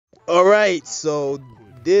All right, so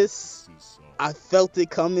this I felt it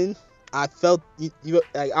coming. I felt like,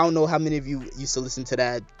 I don't know how many of you used to listen to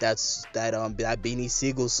that Beanie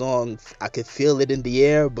Siegel song. I could feel it in the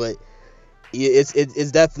air, but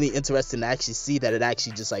it's definitely interesting to actually see that it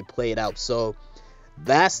actually just like played out. So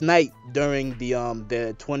last night during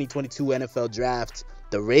the 2022 NFL draft,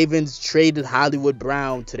 the Ravens traded Hollywood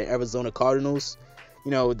Brown to the Arizona Cardinals.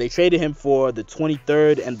 They traded him for the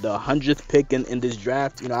 23rd and the 100th pick in this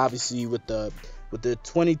draft. Obviously with the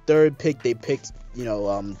 23rd pick they picked,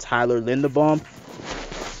 Tyler Linderbaum.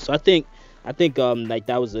 So I think like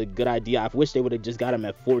that was a good idea. I wish they would have just got him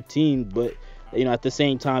at 14, but at the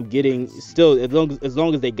same time, getting still as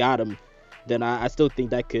long as they got him, then I still think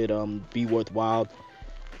that could be worthwhile.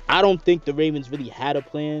 I don't think the Ravens really had a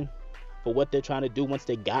plan for what they're trying to do once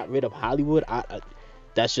they got rid of Hollywood.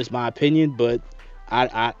 That's just my opinion, but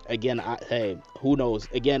hey, who knows?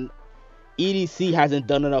 Again, EDC hasn't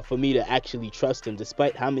done enough for me to actually trust him,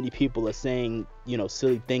 despite how many people are saying,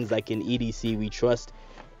 silly things like in EDC we trust.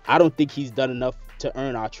 I don't think he's done enough to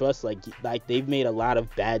earn our trust. Like they've made a lot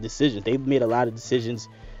of bad decisions. They've made a lot of decisions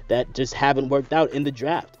that just haven't worked out in the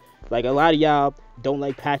draft. Like, a lot of y'all don't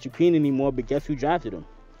like Patrick Queen anymore, but guess who drafted him?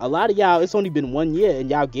 A lot of y'all, it's only been 1 year, and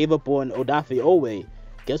y'all gave up on Odafe Owe.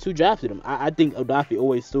 Guess who drafted him? I think Odafe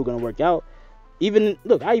Owe is still going to work out. I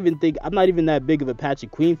even think, I'm not even that big of a Patrick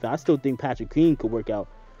Queen fan. I still think Patrick Queen could work out,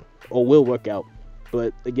 or will work out.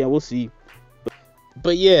 But, again, we'll see.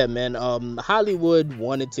 But yeah, man, Hollywood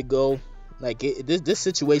wanted to go. Like, this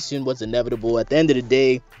situation was inevitable. At the end of the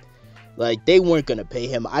day, like, they weren't going to pay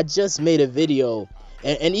him. I just made a video.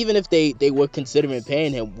 And even if they were considering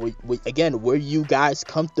paying him, were you guys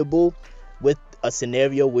comfortable with a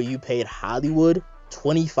scenario where you paid Hollywood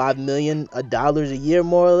 $25 million a year,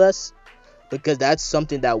 more or less? Because that's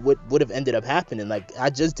something that would have ended up happening. Like, I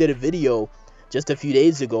just did a video just a few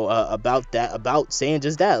days ago about that, about saying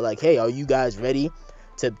just that. Like, hey, are you guys ready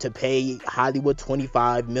to pay Hollywood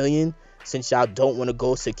 $25 million, since y'all don't want to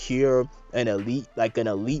go secure an elite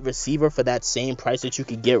receiver for that same price that you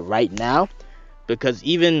could get right now? Because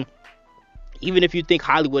even if you think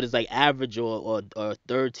Hollywood is like average or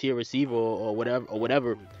third tier receiver or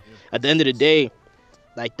whatever, at the end of the day,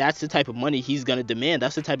 like, that's the type of money he's gonna demand.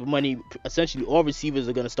 That's the type of money essentially all receivers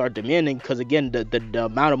are gonna start demanding, because again, the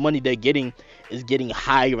amount of money they're getting is getting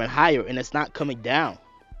higher and higher, and it's not coming down.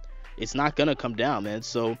 It's not gonna come down, man.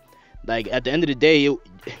 So, like, at the end of the day,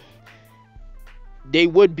 they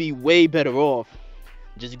would be way better off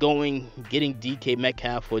just getting DK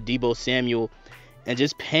Metcalf or Deebo Samuel and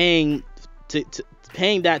just paying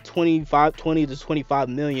that 20 to 25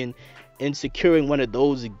 million and securing one of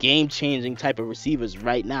those game-changing type of receivers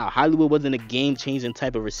right now. Hollywood wasn't a game-changing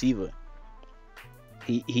type of receiver.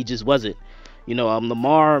 He just wasn't.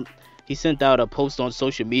 Lamar, he sent out a post on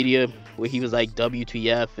social media where he was like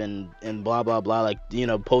WTF and blah blah blah, like,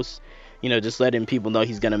 posts, just letting people know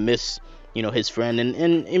he's gonna miss, his friend,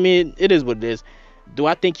 and I mean, it is what it is. Do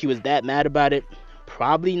I think he was that mad about it?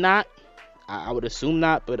 Probably not. I would assume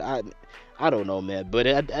not, but I don't know, man.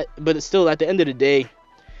 But still, at the end of the day,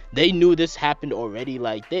 they knew this happened already.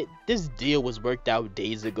 Like, this deal was worked out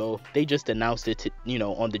days ago. They just announced it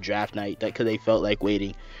on the draft night, because they felt like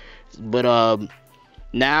waiting. But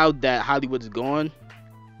now that Hollywood is gone,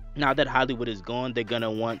 they're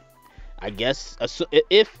gonna want, I guess,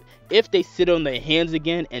 if they sit on their hands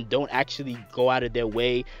again and don't actually go out of their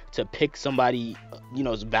way to pick somebody,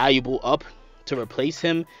 is valuable up to replace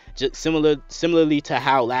him, just similarly to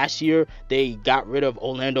how last year they got rid of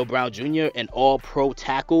Orlando Brown Jr., an all-pro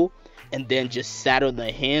tackle, and then just sat on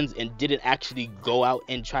their hands and didn't actually go out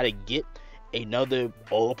and try to get another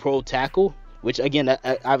all-pro tackle, which, again,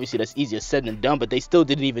 obviously that's easier said than done, but they still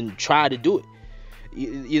didn't even try to do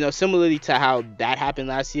it. Similarly to how that happened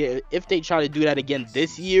last year, if they try to do that again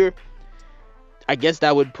this year, I guess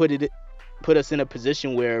that would put us in a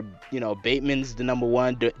position where, Bateman's the number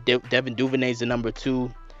one, Devin Duvernay's the number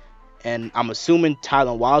two, and I'm assuming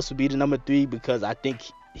Tylan Wallace would be the number three, because I think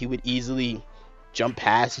he would easily jump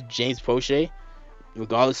past James Prochet,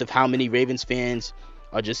 regardless of how many Ravens fans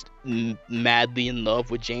are just madly in love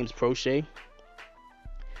with James Prochet.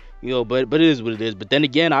 But it is what it is. But then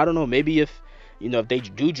again, I don't know, maybe if they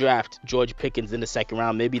do draft George Pickens in the second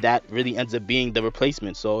round, maybe that really ends up being the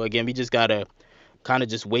replacement. So again, we just gotta kind of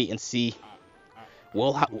just wait and see.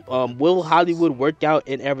 Will Hollywood work out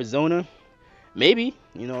in Arizona? Maybe.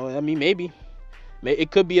 Maybe.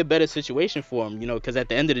 It could be a better situation for him, because at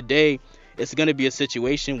the end of the day, it's going to be a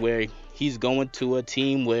situation where he's going to a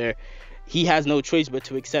team where he has no choice but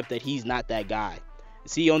to accept that he's not that guy.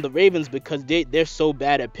 See, on the Ravens, because they're so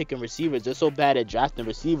bad at picking receivers, they're so bad at drafting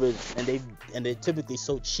receivers, and they're typically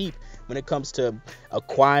so cheap when it comes to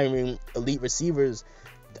acquiring elite receivers.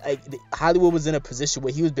 Like, Hollywood was in a position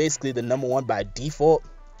where he was basically the number one by default,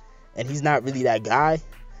 and he's not really that guy.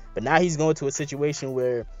 But now he's going to a situation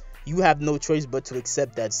where you have no choice but to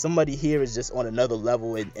accept that somebody here is just on another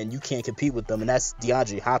level, and you can't compete with them, and that's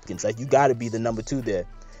DeAndre Hopkins. Like, you got to be the number two there.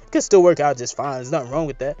 It could still work out just fine. There's nothing wrong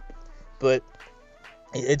with that. But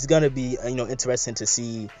it's gonna be interesting to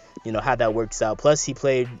see how that works out. Plus, he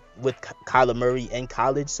played with Kyler Murray in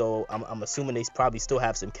college, so I'm assuming they probably still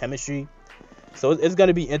have some chemistry. So it's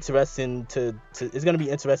gonna be interesting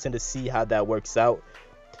to see how that works out.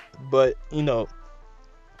 But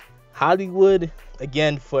Hollywood,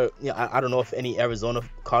 again, for I don't know if any Arizona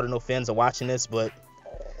Cardinal fans are watching this, but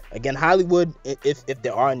again, Hollywood, if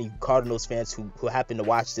there are any Cardinals fans who happen to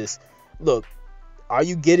watch this, look, are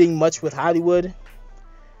you getting much with Hollywood?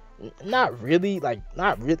 Not really,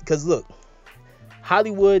 because look,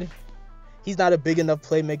 Hollywood, he's not a big enough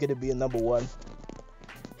playmaker to be a number one.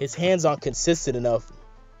 His hands aren't consistent enough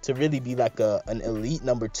to really be like an elite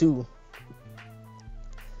number two.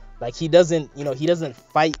 Like, he doesn't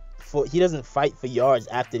fight for yards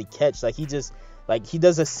after the catch. Like, he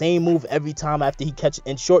does the same move every time after he catches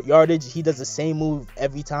in short yardage. He does the same move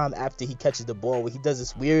every time after he catches the ball, where he does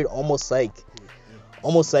this weird, almost like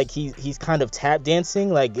he's kind of tap dancing,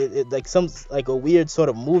 like a weird sort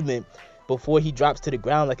of movement before he drops to the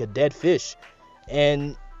ground like a dead fish.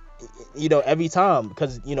 And every time,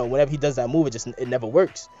 because whenever he does that move, it never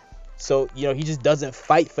works. So he just doesn't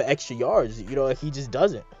fight for extra yards. He just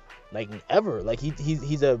doesn't, like, ever. Like, he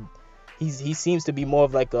seems to be more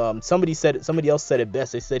of like somebody else said it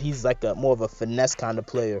best. They said he's like more of a finesse kind of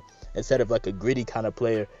player instead of like a gritty kind of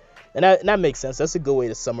player. And that makes sense. That's a good way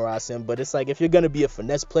to summarize him. But it's like, if you're gonna be a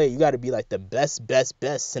finesse player, you got to be like the best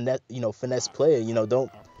finesse player.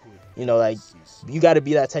 Don't like, you got to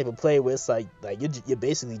be that type of player where it's like you're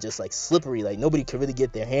basically just like slippery. Like, nobody can really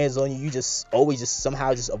get their hands on you. You just always just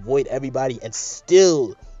somehow just avoid everybody and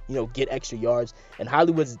still get extra yards. And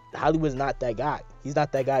Hollywood's not that guy. He's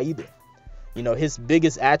not that guy either. His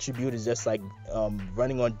biggest attribute is just like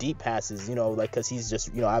running on deep passes. Because he's just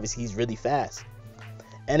obviously he's really fast.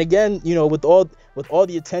 And again, with all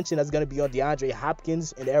the attention that's going to be on DeAndre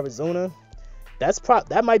Hopkins in Arizona,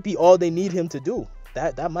 that might be all they need him to do.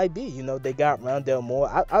 That might be. They got Rondale Moore.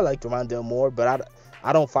 I like Rondale Moore, but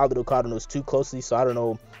I don't follow the Cardinals too closely, so I don't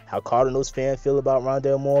know how Cardinals fans feel about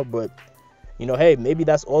Rondale Moore. But hey, maybe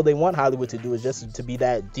that's all they want Hollywood to do, is just to be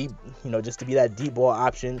that deep, just to be that deep ball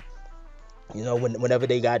option. Whenever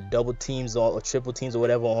they got double teams or triple teams or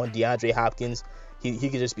whatever on DeAndre Hopkins, he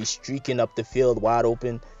could just be streaking up the field wide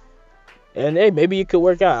open. And hey, maybe it could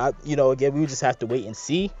work out. Again, we would just have to wait and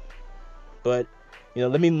see. But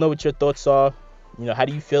let me know what your thoughts are. How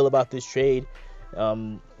do you feel about this trade?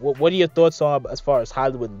 What are your thoughts on as far as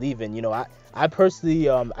Hollywood leaving? I personally,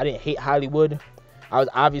 I didn't hate Hollywood.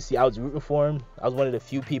 I was rooting for him. I was one of the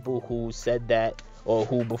few people who said that, or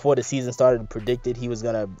who before the season started predicted he was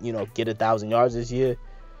gonna get 1,000 yards this year.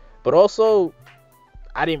 But also,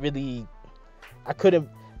 I couldn't,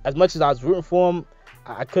 as much as I was rooting for him,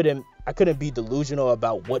 I couldn't be delusional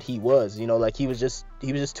about what he was. Like, he was just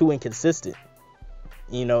too inconsistent.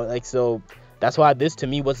 So that's why this to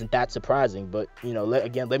me wasn't that surprising. But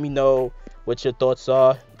let me know what your thoughts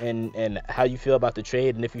are and how you feel about the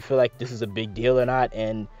trade, and if you feel like this is a big deal or not,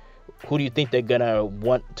 and who do you think they're gonna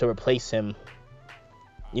want to replace him,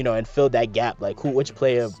 and fill that gap. Like, which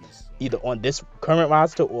player either on this current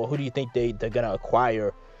roster, or who do you think they're gonna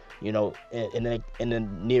acquire in the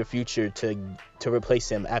near future to replace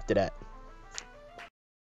him after that?